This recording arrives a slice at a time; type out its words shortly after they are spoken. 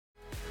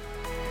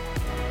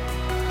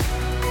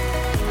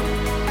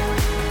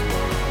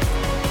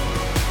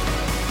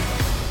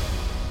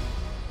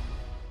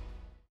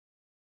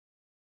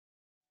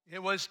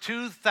It was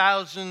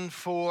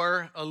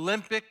 2004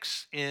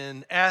 Olympics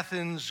in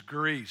Athens,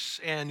 Greece,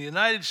 and the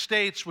United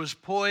States was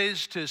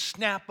poised to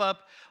snap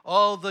up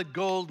all the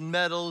gold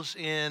medals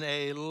in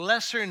a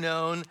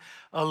lesser-known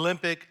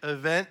Olympic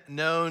event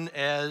known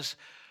as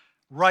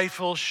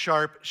rifle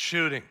sharp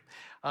shooting.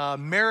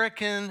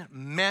 American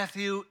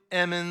Matthew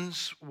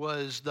Emmons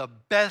was the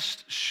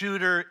best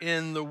shooter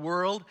in the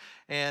world,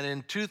 and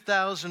in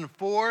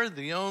 2004,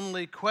 the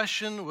only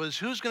question was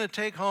who's going to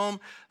take home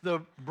the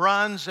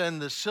bronze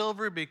and the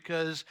silver,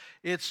 because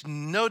it's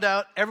no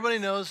doubt, everybody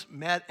knows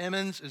Matt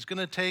Emmons is going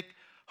to take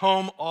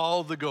home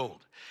all the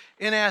gold.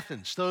 In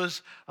Athens,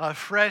 those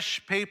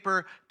fresh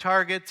paper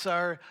targets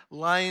are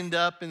lined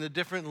up in the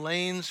different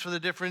lanes for the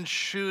different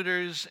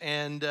shooters,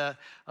 and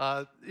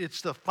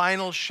it's the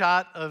final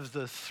shot of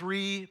the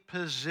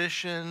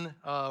three-position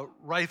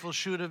rifle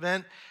shoot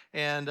event.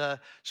 And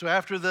so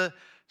after the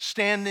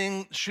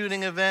standing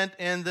shooting event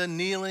and the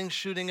kneeling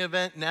shooting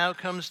event, now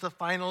comes the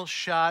final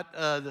shot,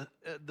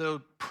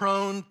 the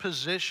prone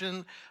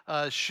position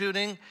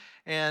shooting.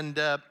 And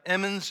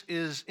Emmons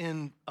is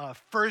in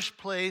first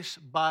place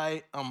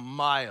by a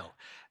mile.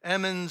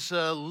 Emmons'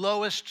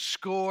 lowest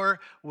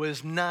score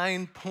was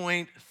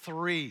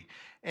 9.3,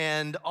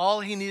 and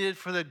all he needed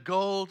for the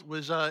gold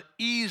was an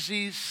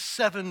easy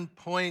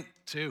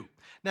 7.2.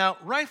 Now,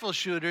 rifle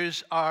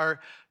shooters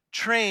are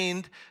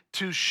trained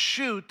to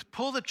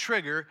pull the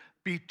trigger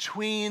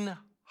between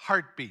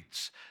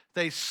heartbeats.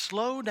 They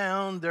slow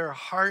down their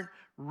heart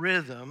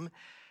rhythm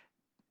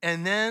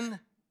and then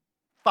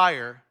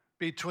fire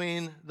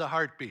between the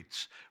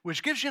heartbeats,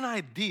 which gives you an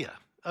idea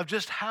of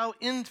just how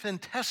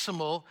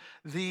infinitesimal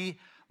the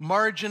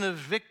margin of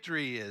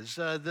victory is.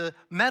 The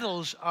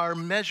medals are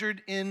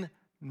measured in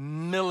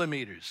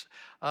millimeters.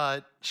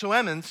 So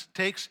Emmons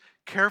takes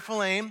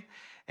careful aim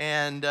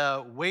and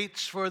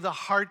waits for the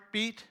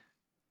heartbeat,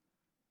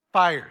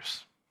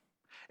 fires.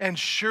 And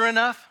sure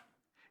enough,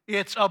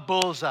 it's a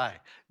bullseye,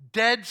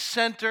 dead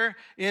center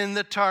in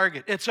the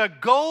target. It's a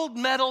gold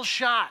medal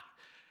shot,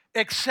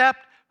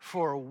 except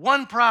for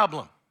one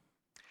problem.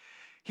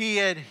 He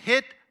had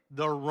hit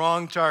the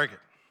wrong target.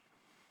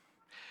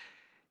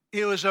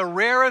 It was a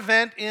rare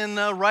event in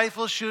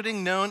rifle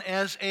shooting known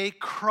as a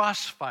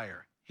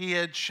crossfire. He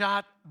had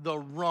shot the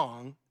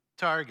wrong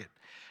target.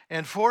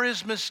 And for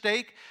his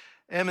mistake,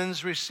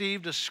 Emmons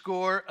received a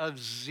score of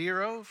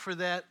 0 for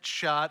that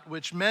shot,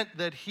 which meant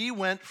that he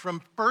went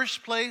from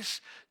first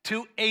place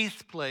to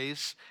 8th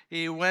place.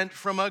 He went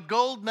from a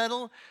gold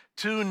medal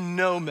to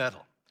no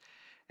medal.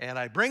 And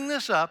I bring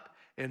this up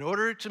in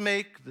order to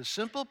make the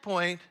simple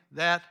point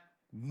that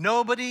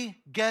nobody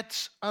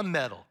gets a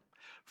medal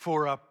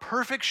for a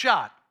perfect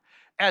shot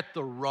at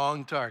the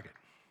wrong target.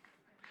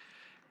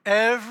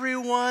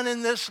 Everyone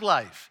in this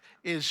life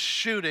is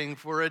shooting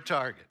for a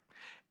target.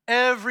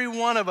 Every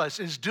one of us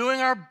is doing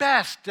our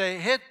best to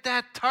hit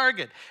that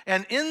target.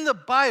 And in the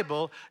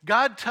Bible,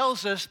 God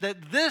tells us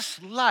that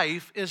this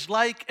life is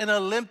like an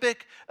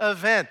Olympic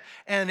event,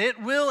 and it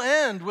will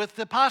end with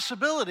the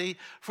possibility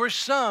for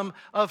some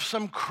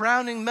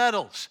crowning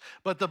medals.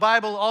 But the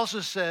Bible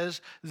also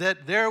says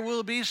that there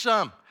will be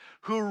some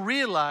who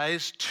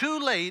realize too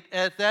late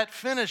at that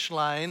finish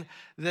line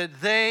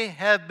that they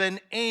have been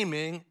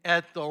aiming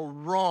at the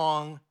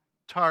wrong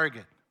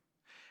target,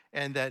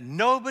 and that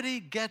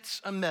nobody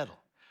gets a medal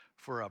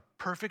for a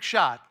perfect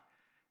shot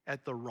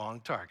at the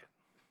wrong target.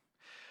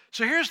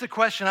 So here's the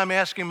question I'm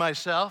asking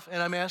myself,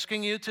 and I'm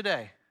asking you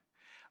today.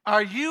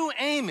 Are you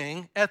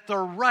aiming at the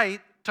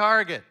right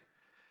target?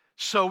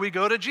 So we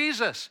go to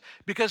Jesus,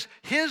 because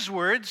his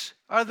words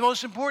are the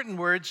most important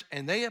words,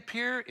 and they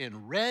appear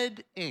in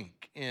red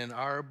ink in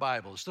our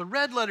Bibles. The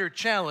Red Letter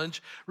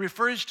Challenge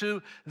refers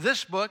to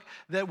this book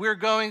that we're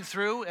going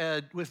through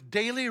with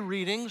daily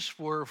readings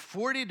for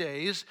 40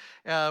 days,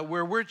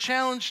 where we're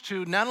challenged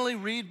to not only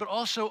read but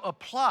also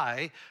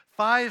apply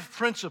 5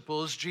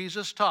 principles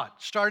Jesus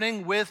taught,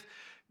 starting with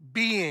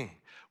being,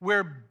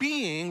 where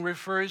being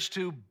refers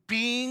to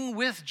being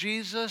with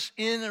Jesus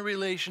in a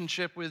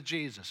relationship with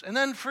Jesus. And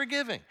then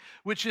forgiving,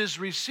 which is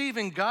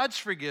receiving God's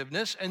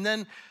forgiveness and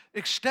then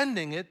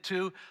extending it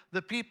to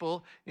the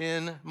people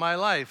in my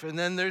life. And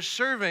then there's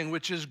serving,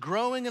 which is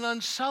growing in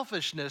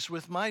unselfishness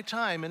with my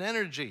time and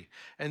energy.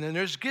 And then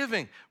there's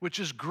giving, which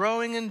is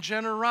growing in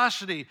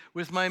generosity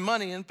with my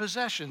money and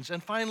possessions.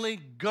 And finally,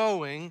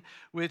 going,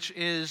 which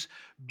is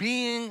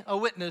being a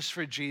witness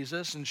for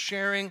Jesus and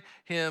sharing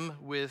him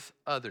with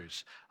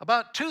others.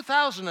 About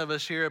 2,000 of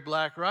us here at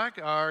Black Rock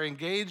are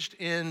engaged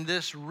in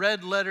this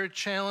Red Letter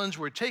Challenge.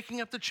 We're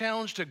taking up the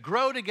challenge to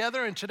grow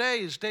together, and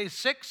today is day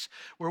 6,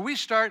 where we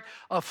start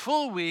a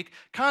full week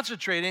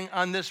concentrating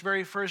on this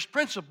very first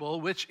principle,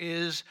 which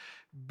is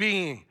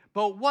being.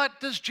 But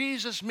what does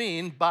Jesus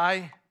mean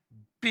by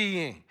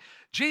being?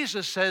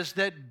 Jesus says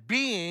that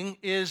being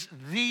is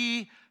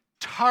the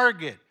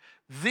target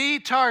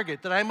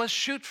that I must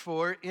shoot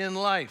for in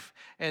life.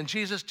 And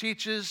Jesus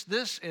teaches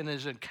this in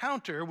his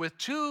encounter with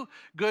 2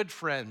 good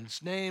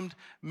friends named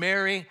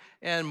Mary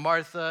and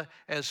Martha,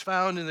 as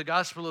found in the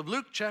Gospel of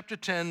Luke, chapter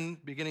 10,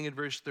 beginning at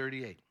verse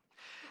 38.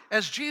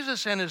 As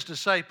Jesus and his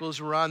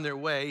disciples were on their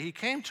way, he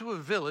came to a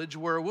village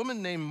where a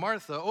woman named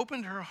Martha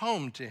opened her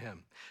home to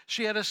him.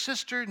 She had a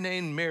sister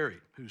named Mary,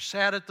 who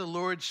sat at the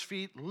Lord's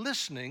feet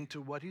listening to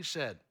what he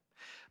said.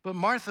 But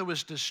Martha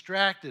was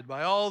distracted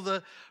by all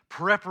the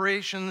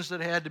preparations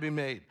that had to be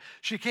made.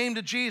 She came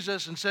to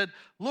Jesus and said,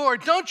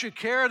 "Lord, don't you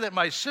care that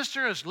my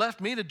sister has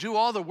left me to do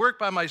all the work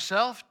by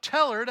myself?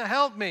 Tell her to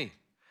help me."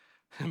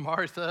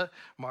 "Martha,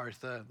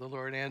 Martha," the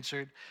Lord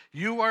answered,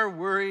 "you are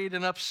worried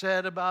and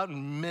upset about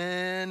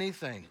many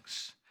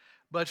things,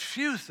 but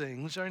few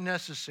things are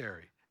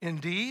necessary.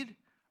 Indeed,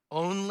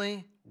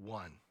 only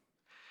one.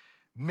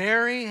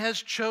 Mary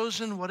has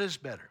chosen what is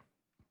better,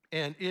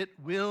 and it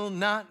will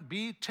not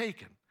be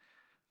taken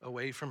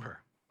away from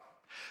her."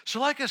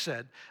 So like I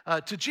said,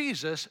 to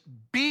Jesus,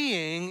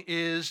 being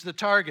is the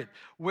target,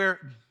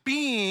 where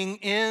being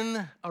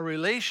in a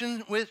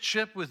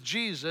relationship with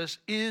Jesus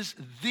is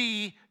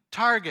the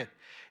target.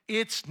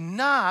 It's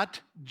not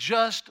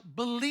just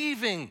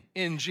believing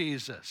in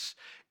Jesus.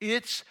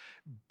 It's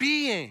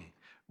being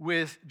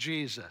with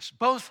Jesus.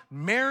 Both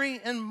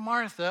Mary and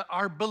Martha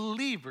are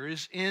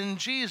believers in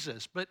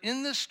Jesus. But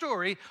in this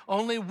story,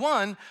 only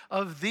one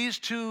of these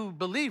two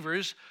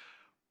believers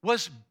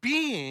was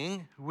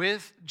being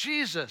with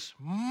Jesus.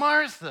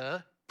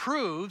 Martha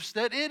proves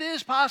that it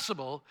is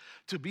possible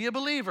to be a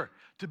believer,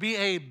 to be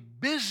a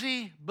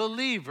busy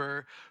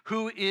believer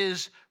who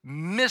is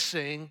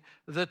missing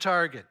the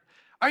target.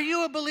 Are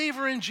you a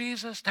believer in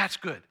Jesus? That's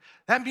good.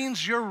 That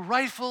means your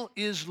rifle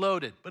is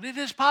loaded. But it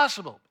is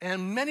possible,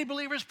 and many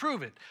believers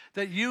prove it,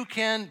 that you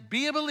can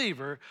be a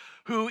believer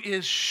who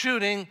is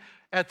shooting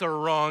at the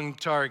wrong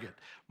target.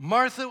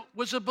 Martha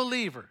was a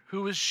believer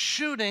who was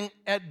shooting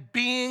at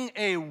being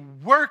a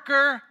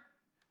worker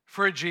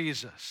for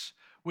Jesus,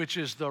 which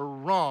is the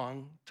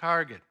wrong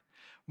target.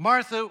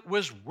 Martha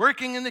was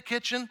working in the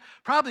kitchen,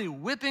 probably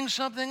whipping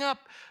something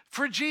up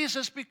for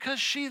Jesus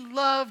because she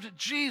loved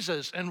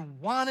Jesus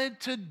and wanted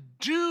to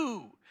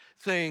do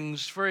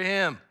things for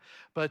him.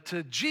 But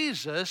to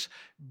Jesus,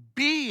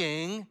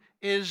 being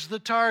is the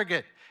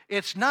target.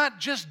 It's not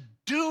just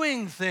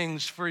doing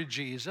things for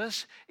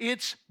Jesus,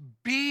 it's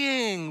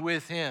being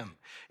with him.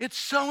 It's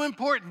so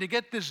important to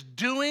get this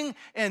doing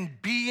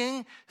and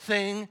being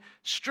thing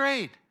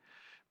straight.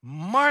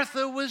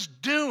 Martha was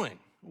doing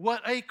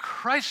what a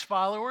Christ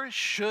follower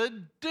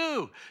should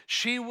do.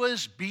 She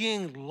was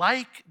being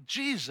like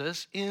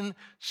Jesus in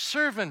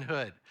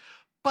servanthood.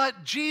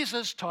 But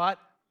Jesus taught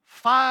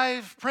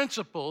 5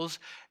 principles,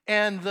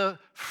 and the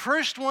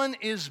first one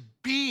is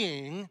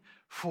being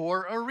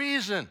for a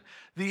reason.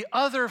 The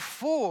other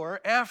 4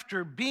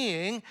 after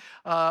being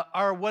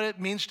are what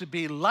it means to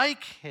be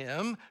like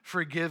him,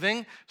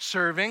 forgiving,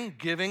 serving,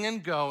 giving,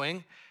 and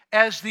going,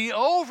 as the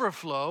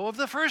overflow of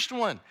the first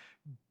one,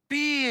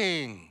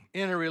 being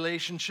in a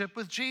relationship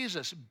with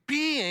Jesus.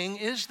 Being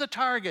is the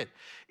target.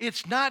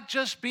 It's not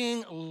just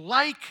being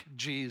like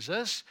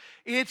Jesus,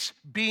 it's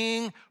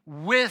being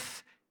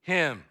with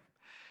him.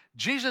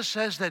 Jesus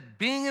says that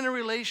being in a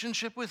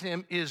relationship with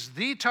him is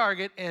the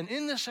target, and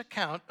in this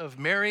account of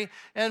Mary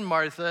and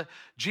Martha,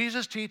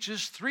 Jesus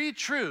teaches 3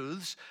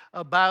 truths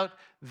about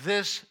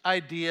this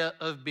idea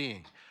of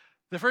being.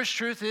 The first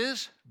truth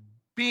is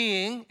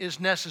being is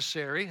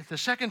necessary. The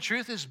second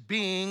truth is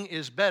being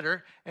is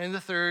better. And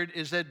the third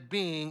is that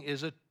being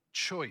is a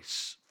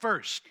choice.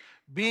 First,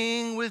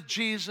 being with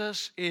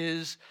Jesus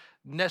is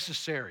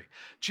necessary.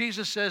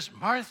 Jesus says,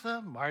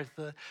 "Martha,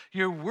 Martha,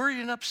 you're worried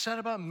and upset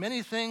about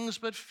many things,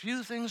 but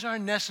few things are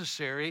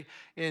necessary.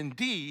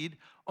 Indeed,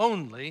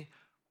 only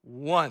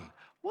one."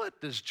 What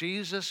does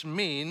Jesus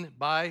mean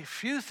by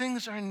few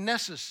things are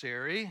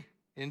necessary?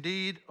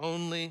 Indeed,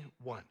 only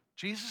one.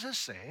 Jesus is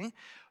saying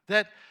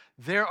that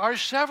there are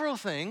several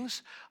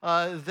things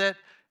that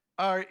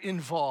are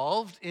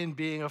involved in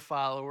being a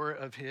follower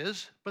of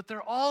his, but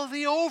they're all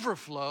the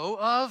overflow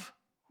of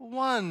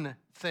one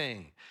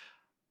thing.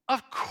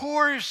 Of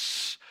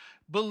course,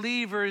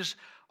 believers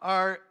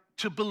are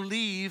to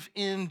believe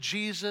in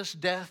Jesus'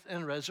 death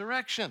and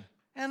resurrection.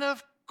 And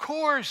of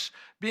course,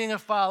 being a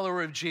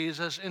follower of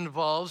Jesus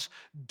involves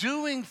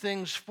doing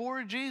things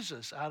for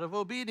Jesus out of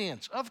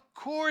obedience. Of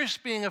course,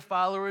 being a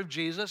follower of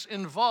Jesus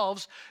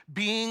involves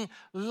being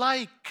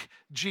like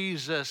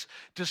Jesus,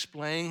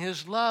 displaying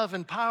his love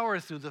and power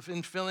through the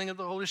infilling of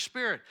the Holy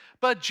Spirit.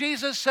 But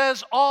Jesus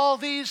says all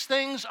these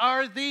things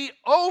are the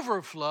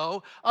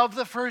overflow of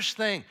the first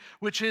thing,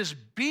 which is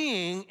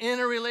being in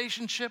a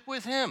relationship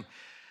with him.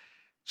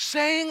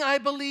 Saying I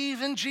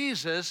believe in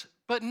Jesus,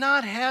 but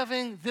not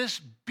having this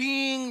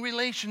being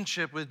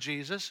relationship with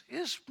Jesus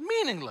is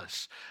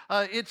meaningless.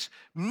 It's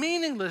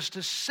meaningless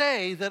to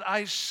say that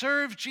I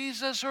serve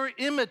Jesus or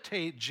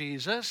imitate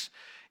Jesus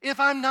if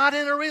I'm not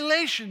in a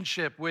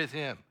relationship with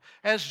him.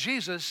 As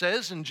Jesus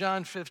says in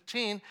John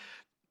 15,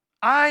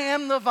 "I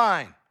am the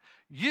vine,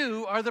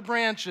 you are the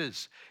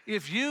branches.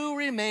 If you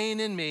remain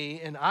in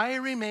me and I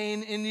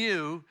remain in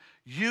you,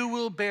 you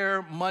will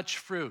bear much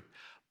fruit.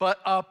 But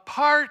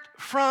apart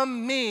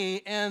from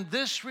me and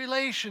this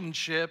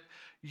relationship,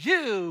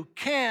 you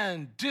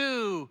can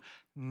do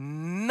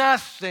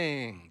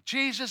nothing.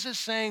 Jesus is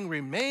saying,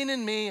 remain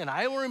in me and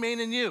I will remain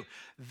in you.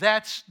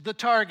 That's the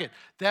target.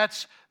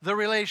 That's the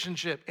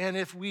relationship. And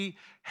if we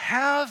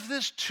have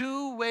this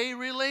two-way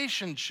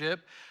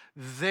relationship,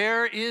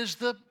 there is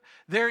the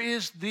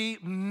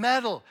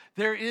medal.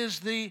 There is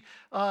the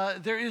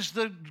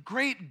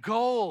great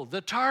goal,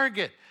 the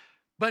target.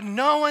 But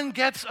no one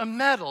gets a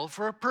medal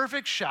for a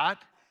perfect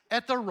shot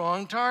at the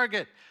wrong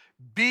target.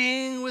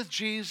 Being with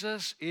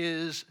Jesus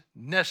is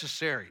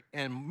necessary.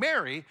 And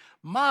Mary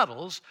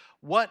models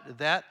what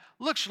that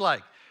looks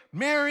like.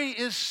 Mary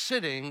is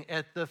sitting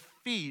at the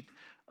feet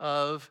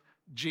of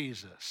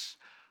Jesus.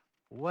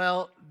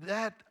 Well,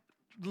 that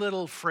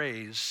little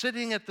phrase,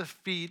 sitting at the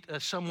feet,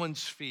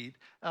 someone's feet,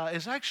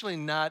 is actually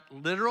not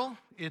literal.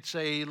 It's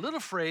a little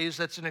phrase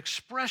that's an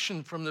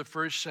expression from the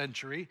first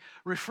century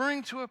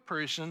referring to a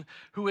person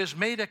who has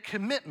made a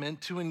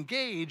commitment to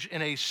engage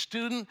in a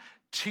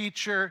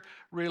student-teacher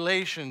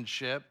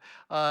relationship.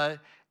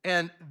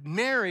 And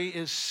Mary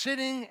is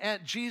sitting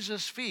at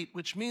Jesus' feet,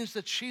 which means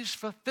that she's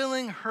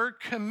fulfilling her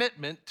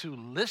commitment to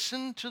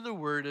listen to the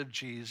word of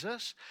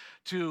Jesus,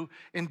 to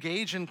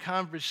engage in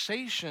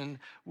conversation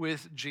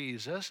with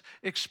Jesus,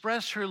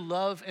 express her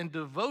love and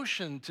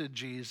devotion to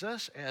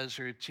Jesus as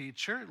her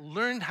teacher,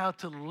 learn how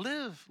to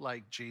live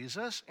like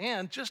Jesus,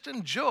 and just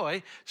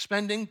enjoy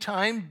spending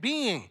time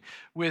being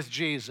with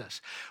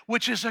Jesus,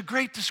 which is a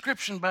great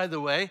description, by the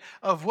way,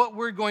 of what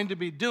we're going to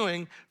be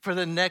doing for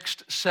the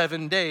next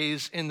 7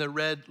 days in the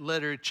Red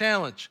Letter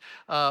Challenge.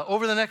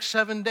 Over the next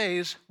 7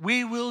 days,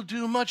 we will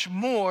do much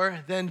more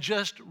than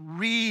just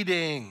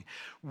reading.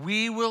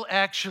 We will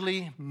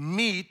actually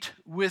meet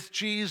with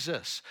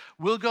Jesus.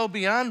 We'll go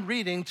beyond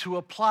reading to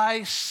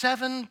apply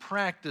 7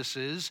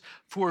 practices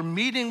for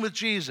meeting with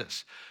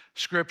Jesus: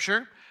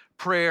 Scripture,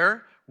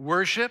 prayer,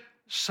 worship,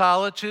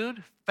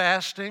 solitude,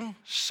 fasting,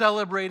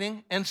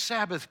 celebrating, and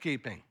Sabbath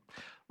keeping.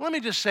 Let me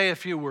just say a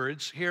few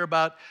words here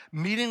about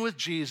meeting with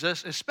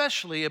Jesus,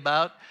 especially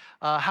about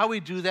how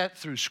we do that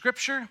through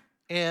Scripture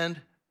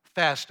and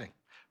fasting.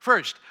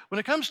 First, when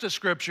it comes to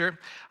Scripture,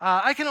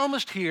 I can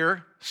almost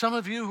hear some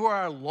of you who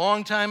are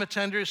longtime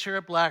attenders here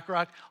at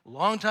BlackRock,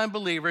 longtime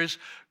believers,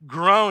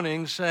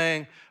 groaning,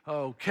 saying,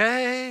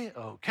 okay,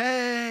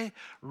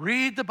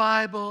 read the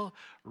Bible,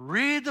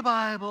 read the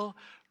Bible,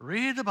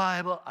 read the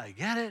Bible. I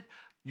get it.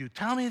 You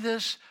tell me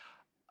this.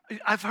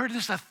 I've heard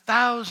this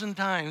 1,000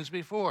 times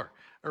before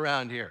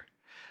around here.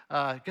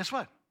 Guess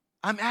what?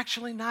 I'm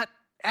actually not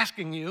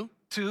asking you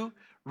to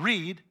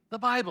read the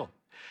Bible.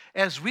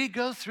 As we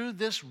go through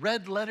this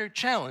Red Letter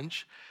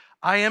Challenge,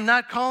 I am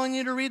not calling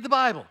you to read the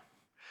Bible.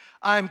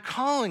 I'm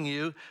calling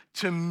you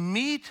to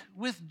meet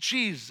with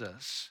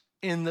Jesus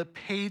in the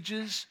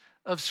pages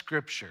of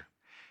Scripture.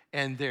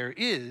 And there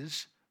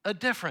is a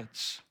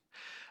difference.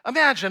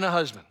 Imagine a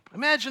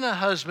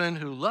husband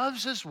who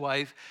loves his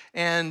wife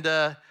and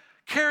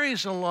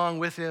carries along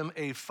with him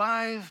a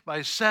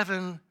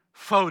 5x7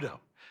 photo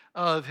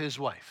of his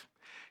wife.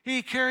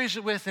 He carries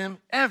it with him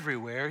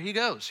everywhere he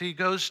goes. He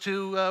goes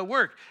to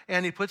work,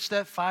 and he puts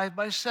that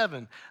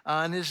 5x7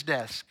 on his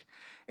desk.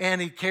 And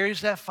he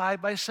carries that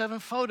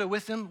 5x7 photo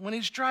with him when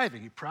he's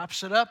driving. He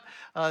props it up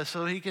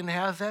so he can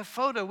have that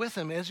photo with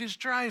him as he's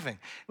driving.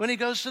 When he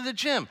goes to the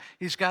gym,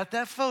 he's got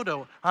that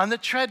photo on the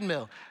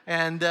treadmill.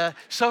 And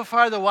so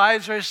far the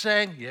wives are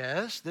saying,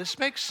 yes, this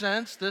makes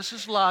sense. This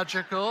is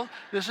logical.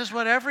 This is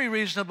what every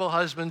reasonable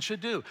husband should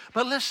do.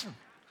 But listen,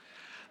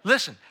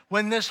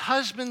 when this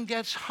husband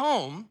gets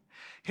home,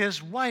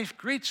 his wife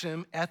greets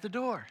him at the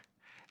door.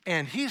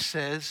 And he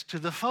says to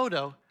the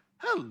photo,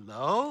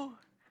 hello,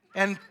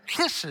 and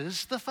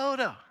kisses the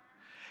photo.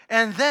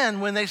 And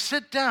then when they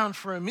sit down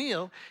for a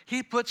meal,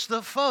 he puts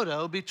the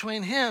photo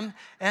between him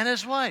and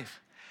his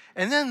wife.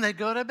 And then they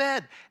go to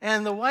bed.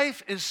 And the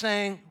wife is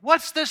saying,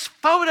 what's this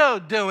photo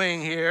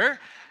doing here?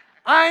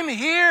 I'm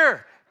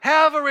here.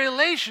 Have a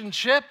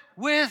relationship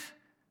with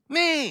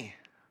me.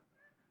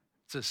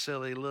 It's a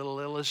silly little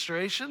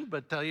illustration,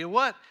 but tell you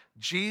what,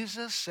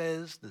 Jesus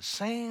says the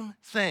same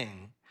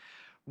thing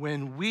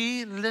when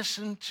we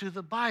listen to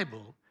the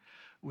Bible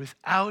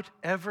without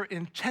ever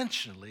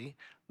intentionally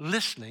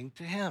listening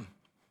to him.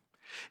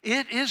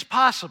 It is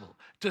possible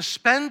to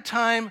spend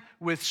time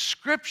with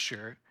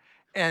Scripture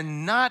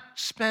and not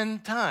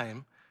spend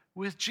time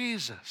with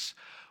Jesus.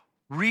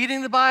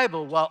 Reading the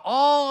Bible while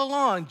all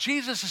along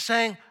Jesus is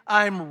saying,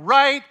 I'm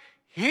right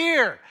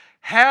here.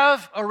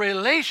 Have a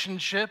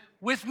relationship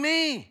with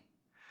me.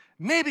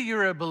 Maybe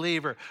you're a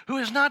believer who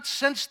has not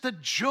sensed the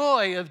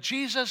joy of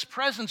Jesus'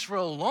 presence for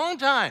a long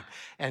time.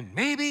 And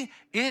maybe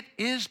it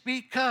is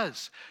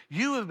because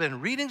you have been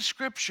reading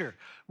Scripture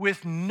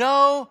with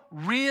no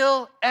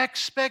real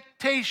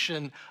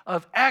expectation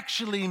of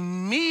actually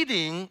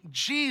meeting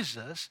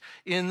Jesus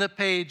in the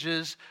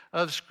pages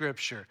of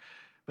Scripture.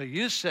 But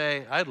you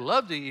say, I'd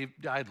love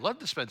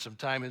to spend some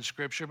time in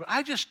Scripture, but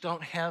I just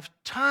don't have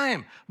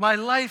time. My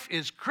life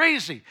is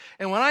crazy.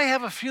 And when I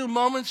have a few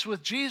moments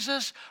with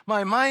Jesus,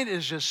 my mind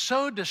is just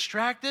so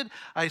distracted.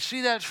 I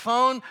see that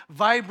phone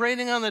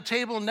vibrating on the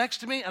table next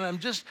to me, and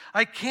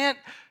I can't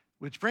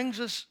Which brings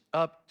us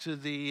up to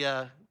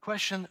the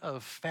question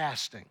of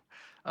fasting.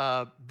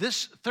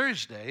 This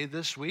Thursday,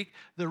 this week,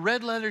 the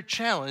Red Letter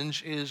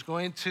Challenge is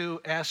going to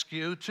ask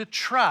you to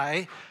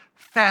try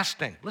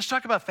fasting. Let's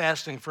talk about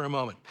fasting for a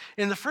moment.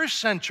 In the first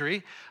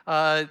century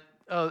world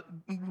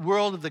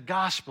of the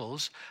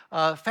Gospels,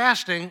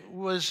 fasting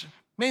was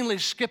mainly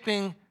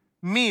skipping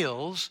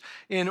meals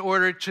in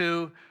order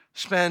to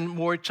spend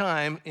more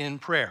time in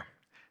prayer,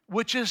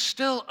 which is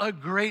still a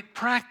great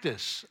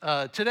practice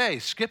today.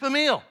 Skip a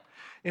meal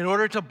in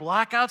order to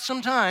block out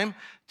some time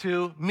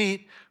to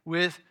meet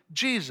with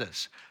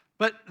Jesus.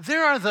 But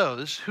there are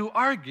those who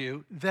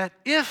argue that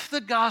if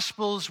the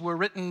Gospels were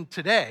written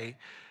today,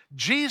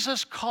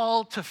 Jesus'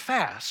 call to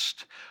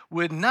fast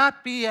would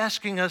not be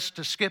asking us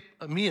to skip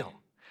a meal,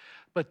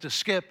 but to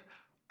skip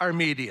our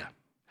media.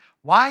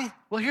 Why?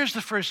 Well, here's the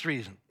first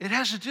reason. It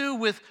has to do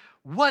with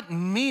what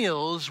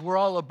meals were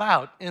all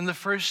about in the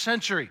first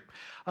century.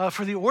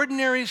 For the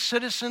ordinary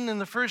citizen in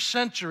the first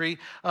century,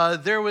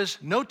 there was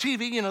no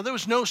TV, there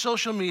was no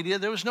social media,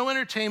 there was no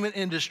entertainment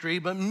industry,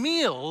 but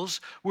meals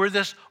were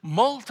this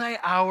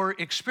multi-hour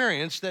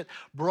experience that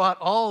brought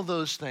all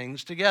those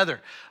things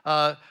together.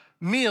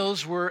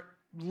 Meals were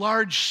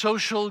large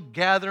social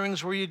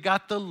gatherings where you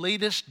got the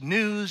latest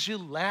news, you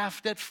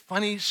laughed at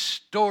funny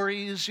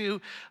stories, you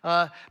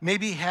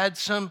maybe had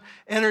some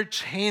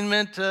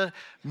entertainment,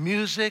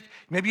 music,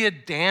 maybe you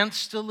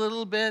danced a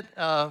little bit.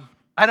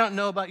 I don't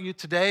know about you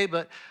today,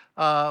 but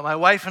my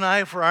wife and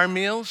I, for our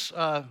meals,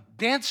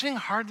 dancing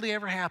hardly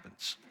ever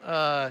happens.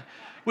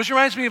 Which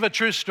reminds me of a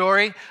true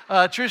story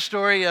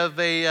of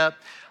a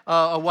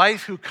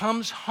wife who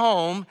comes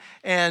home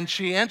and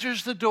she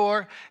enters the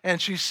door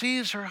and she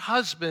sees her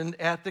husband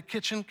at the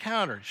kitchen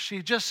counter.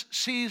 She just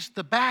sees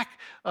the back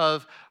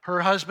of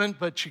her husband,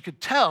 but she could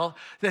tell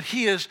that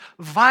he is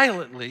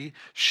violently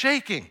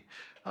shaking.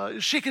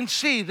 She can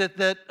see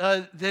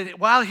that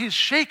while he's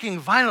shaking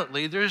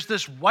violently, there's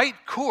this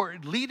white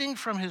cord leading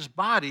from his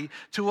body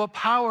to a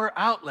power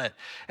outlet.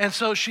 And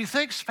so she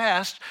thinks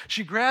fast.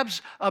 She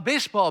grabs a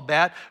baseball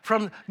bat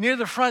from near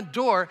the front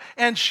door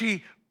and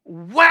she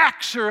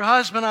whacks her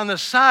husband on the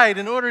side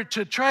in order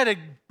to try to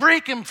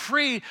break him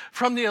free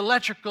from the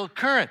electrical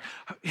current.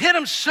 Hit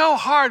him so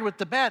hard with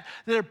the bat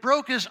that it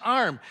broke his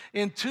arm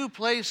in two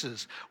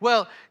places.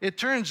 Well, it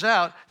turns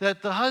out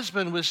that the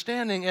husband was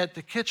standing at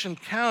the kitchen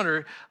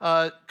counter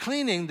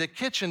cleaning the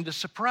kitchen to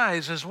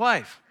surprise his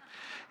wife.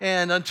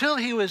 And until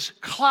he was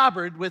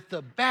clobbered with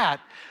the bat,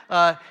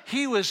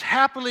 he was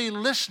happily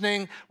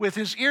listening with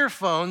his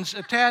earphones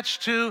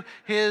attached to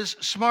his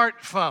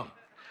smartphone.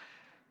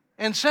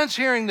 And since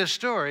hearing this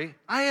story,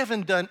 I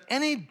haven't done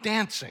any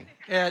dancing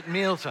at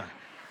mealtime.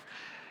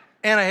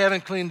 And I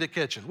haven't cleaned the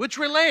kitchen, which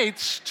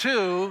relates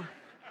to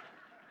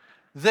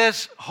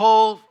this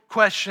whole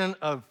question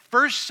of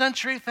first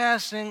century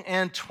fasting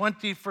and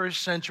 21st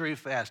century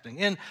fasting.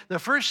 In the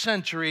first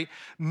century,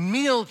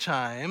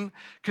 mealtime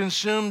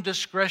consumed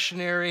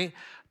discretionary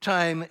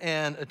time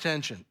and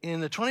attention. In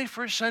the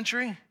 21st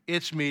century,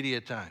 it's media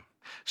time.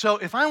 So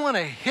if I want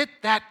to hit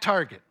that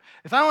target,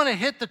 if I want to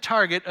hit the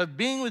target of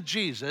being with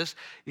Jesus,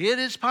 it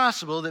is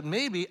possible that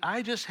maybe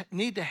I just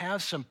need to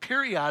have some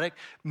periodic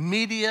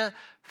media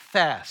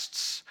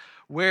fasts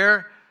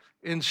where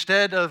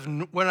instead of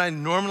when I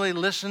normally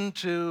listen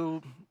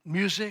to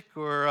music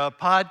or a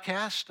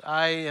podcast,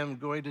 I am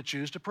going to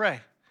choose to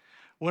pray.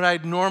 When I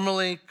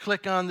normally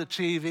click on the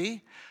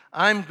TV,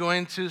 I'm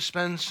going to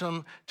spend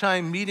some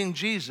time meeting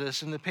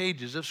Jesus in the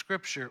pages of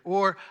Scripture.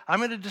 Or I'm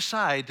going to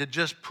decide to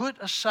just put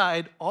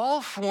aside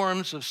all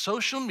forms of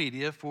social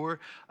media for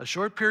a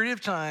short period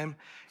of time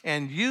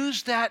and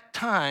use that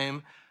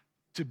time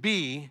to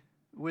be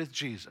with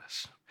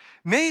Jesus.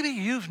 Maybe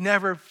you've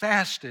never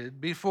fasted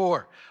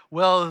before.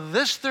 Well,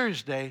 this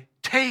Thursday,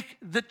 take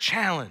the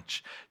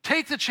challenge.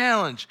 Take the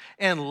challenge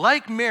and,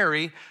 like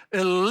Mary,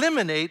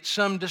 eliminate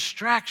some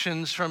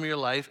distractions from your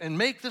life and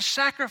make the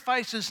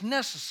sacrifices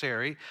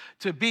necessary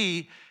to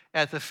be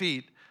at the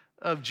feet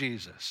of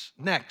Jesus.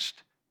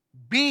 Next,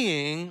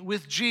 being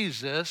with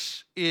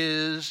Jesus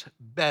is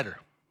better.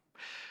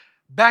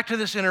 Back to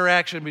this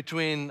interaction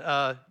between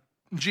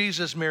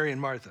Jesus, Mary, and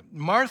Martha.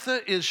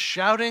 Martha is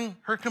shouting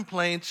her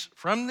complaints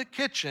from the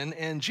kitchen,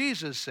 and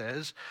Jesus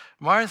says,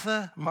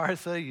 Martha,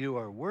 Martha, you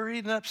are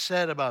worried and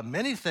upset about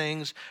many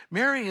things.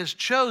 Mary has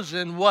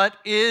chosen what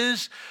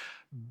is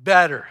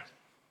better.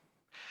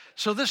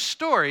 So this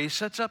story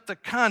sets up the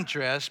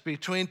contrast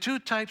between two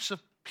types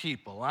of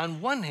people. On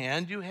one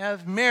hand, you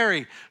have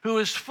Mary, who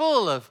is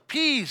full of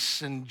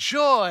peace and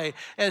joy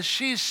as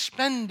she's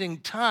spending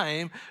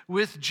time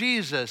with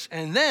Jesus.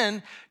 And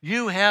then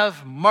you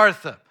have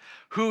Martha,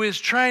 who is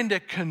trying to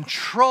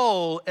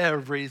control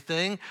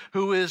everything,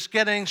 who is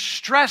getting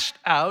stressed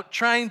out,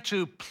 trying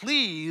to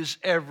please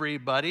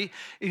everybody.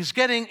 He's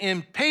getting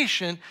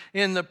impatient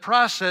in the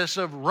process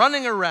of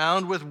running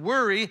around with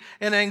worry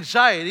and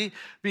anxiety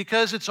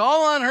because it's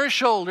all on her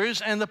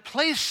shoulders and the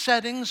place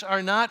settings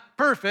are not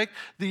perfect.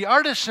 The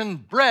artisan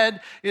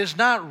bread is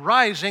not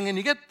rising, and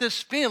you get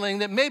this feeling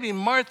that maybe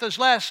Martha's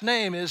last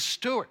name is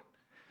Stewart.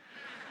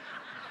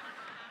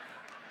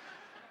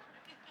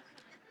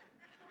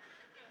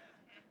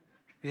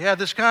 You have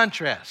this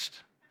contrast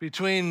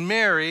between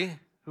Mary,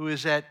 who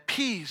is at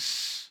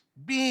peace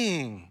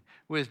being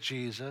with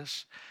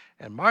Jesus,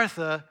 and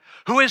Martha,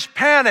 who is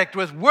panicked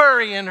with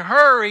worry and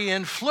hurry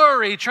and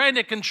flurry, trying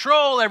to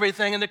control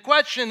everything. And the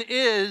question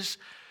is,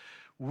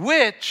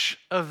 which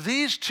of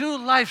these two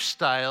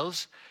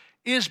lifestyles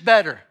is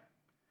better?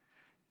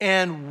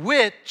 And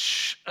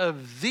which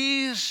of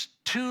these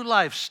two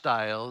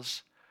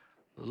lifestyles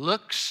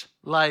looks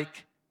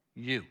like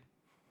you?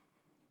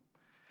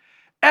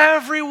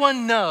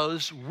 Everyone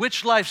knows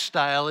which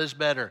lifestyle is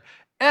better.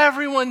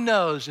 Everyone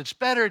knows it's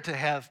better to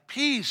have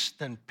peace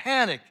than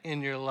panic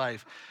in your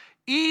life.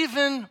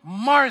 Even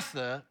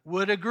Martha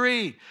would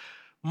agree.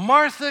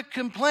 Martha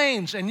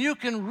complains, and you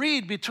can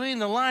read between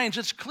the lines,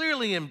 it's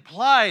clearly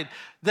implied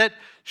that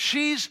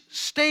she's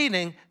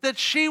stating that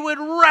she would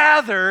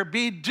rather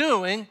be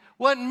doing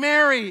what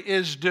Mary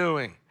is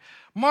doing.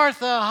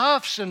 Martha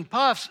huffs and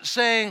puffs,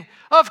 saying,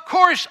 of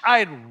course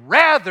I'd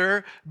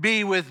rather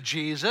be with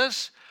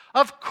Jesus.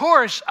 Of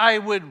course I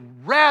would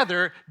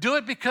rather do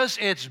it because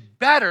it's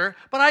better,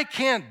 but I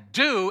can't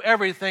do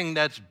everything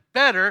that's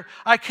better.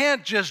 I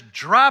can't just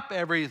drop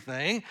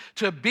everything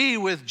to be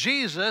with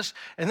Jesus.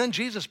 And then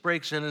Jesus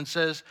breaks in and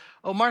says,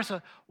 oh,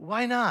 Martha,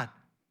 why not?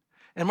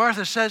 And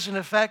Martha says, in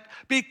effect,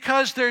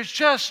 because there's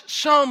just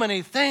so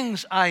many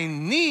things I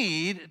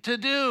need to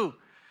do.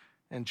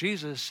 And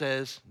Jesus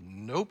says,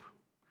 nope,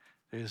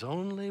 there's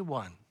only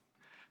one.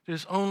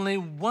 There's only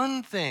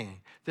one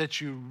thing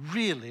that you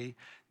really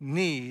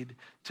need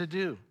to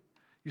do.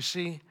 You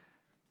see,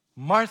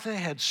 Martha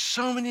had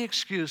so many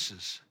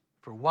excuses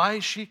for why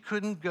she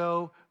couldn't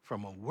go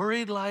from a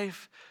worried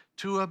life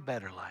to a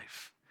better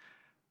life.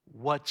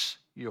 What's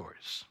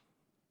yours?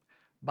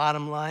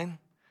 Bottom line,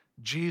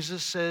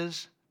 Jesus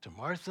says to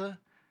Martha,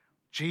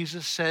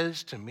 Jesus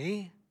says to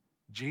me,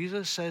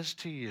 Jesus says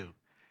to you,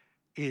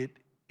 it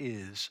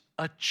is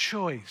a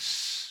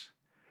choice.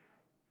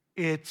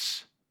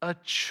 It's a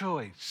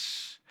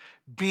choice.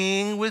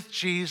 Being with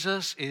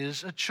Jesus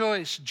is a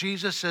choice.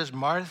 Jesus says,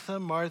 Martha,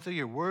 Martha,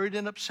 you're worried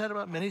and upset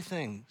about many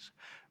things.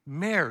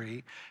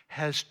 Mary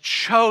has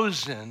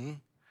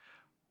chosen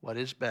what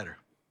is better.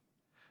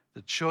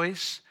 The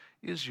choice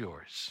is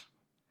yours.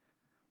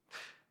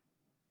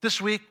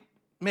 This week,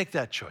 make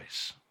that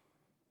choice.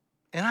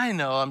 And I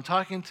know I'm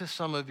talking to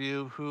some of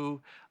you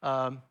who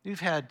you've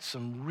had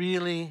some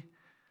really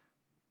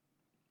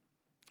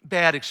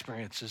bad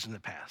experiences in the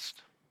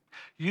past.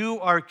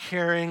 You are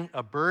carrying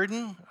a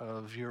burden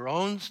of your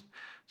own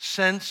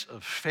sense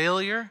of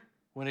failure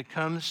when it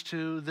comes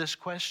to this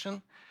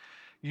question.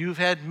 You've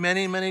had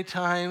many, many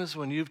times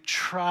when you've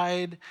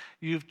tried,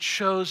 you've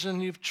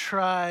chosen, you've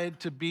tried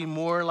to be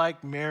more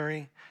like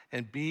Mary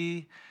and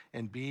be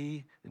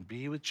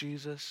with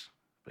Jesus,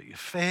 but you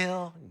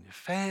fail and you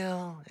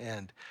fail,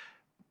 and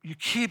you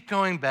keep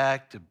going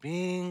back to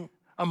being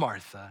a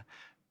Martha,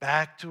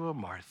 back to a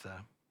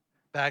Martha,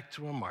 back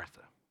to a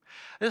Martha.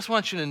 I just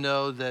want you to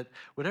know that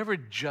whatever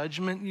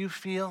judgment you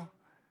feel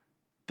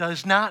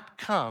does not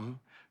come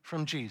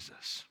from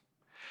Jesus.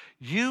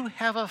 You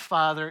have a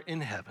Father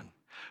in heaven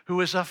who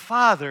is a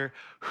Father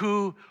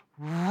who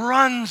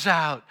runs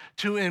out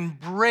to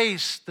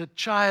embrace the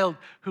child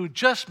who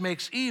just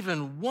makes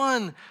even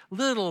one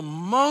little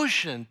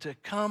motion to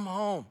come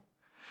home.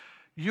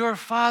 Your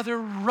Father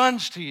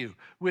runs to you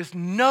with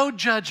no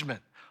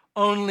judgment,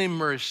 only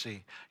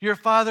mercy. Your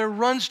Father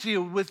runs to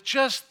you with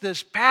just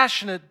this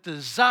passionate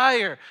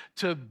desire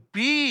to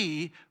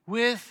be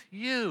with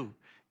you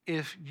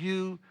if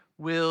you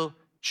will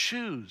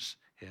choose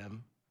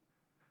Him.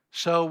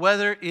 So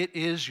whether it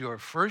is your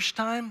first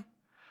time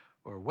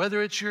or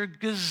whether it's your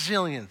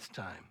gazillionth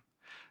time,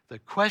 the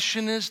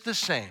question is the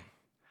same.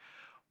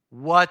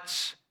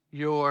 What's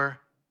your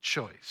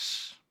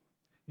choice?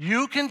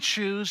 You can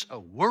choose a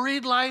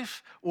worried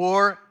life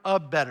or a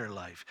better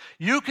life.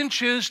 You can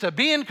choose to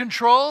be in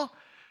control,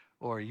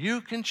 or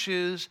you can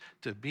choose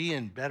to be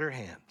in better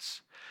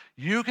hands.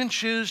 You can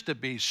choose to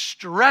be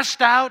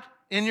stressed out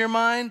in your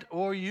mind,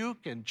 or you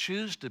can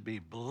choose to be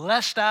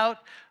blessed out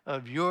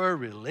of your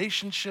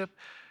relationship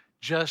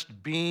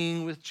just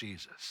being with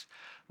Jesus.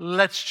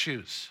 Let's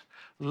choose.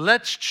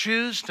 Let's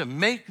choose to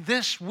make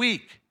this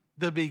week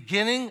the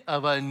beginning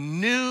of a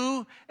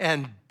new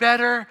and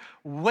better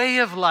way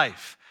of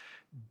life,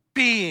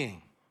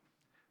 being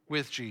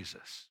with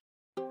Jesus.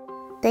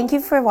 Thank you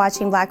for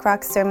watching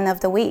BlackRock's Sermon of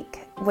the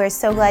Week. We're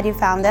so glad you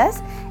found us,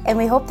 and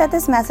we hope that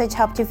this message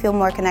helped you feel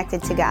more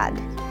connected to God.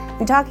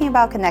 In talking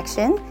about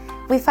connection,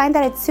 we find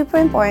that it's super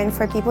important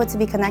for people to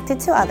be connected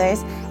to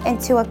others and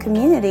to a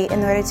community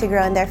in order to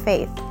grow in their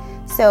faith.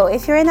 So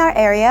if you're in our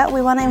area,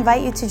 we want to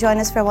invite you to join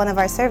us for one of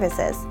our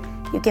services.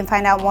 You can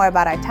find out more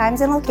about our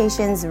times and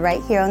locations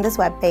right here on this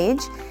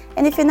webpage.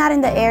 And if you're not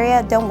in the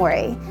area, don't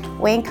worry.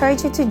 We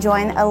encourage you to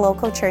join a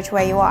local church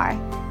where you are.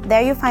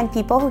 There you'll find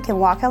people who can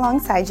walk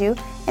alongside you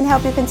and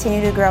help you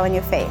continue to grow in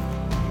your faith.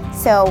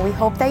 So we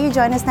hope that you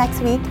join us next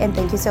week, and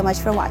thank you so much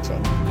for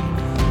watching.